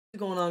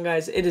Going on,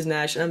 guys? It is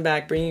Nash and I'm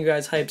back bringing you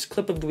guys Hype's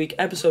Clip of the Week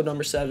episode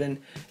number 7.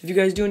 If you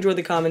guys do enjoy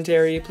the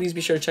commentary, please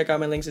be sure to check out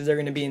my links as they're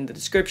going to be in the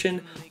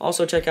description.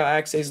 Also check out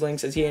Axe's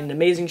links as he had an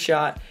amazing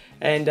shot.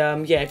 And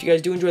yeah, if you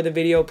guys do enjoy the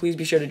video, please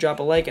be sure to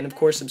drop a like and of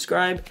course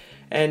subscribe.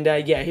 And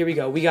yeah, here we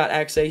go. We got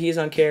Axe. He is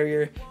on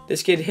carrier.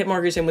 This kid hit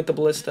markers him with the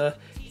ballista.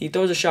 He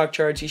throws a shock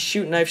charge. He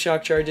shoot knife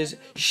shock charges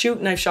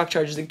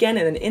again,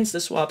 and then insta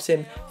swaps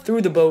him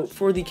through the boat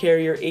for the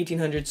carrier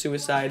 1800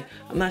 suicide.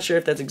 I'm not sure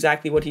if that's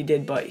exactly what he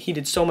did, but he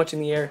did so much in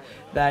the air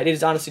that it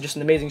is honestly just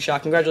an amazing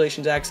shot.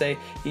 Congratulations, Axe.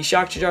 He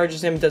shock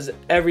charges him, does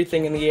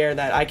everything in the air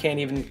that I can't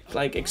even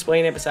like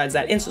explain it besides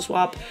that insta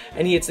swap,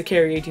 and he hits the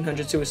carrier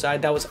 1800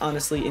 suicide. That was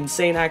honestly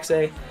insane, Axe.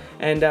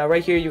 And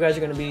right here, you guys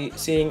are going to be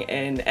seeing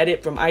an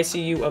edit from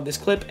ICU of this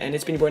clip, and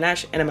it's been your boy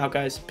Nash, and I'm out,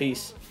 guys.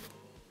 Peace.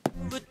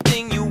 Good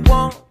thing you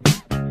want,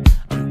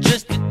 I'm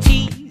just a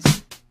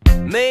tease.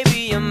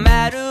 Maybe I'm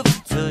out of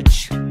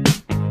touch.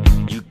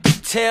 You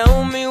can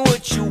tell me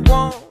what you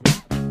want,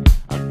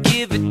 I'll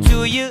give it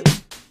to you.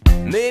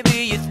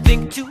 Maybe you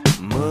think too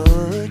much.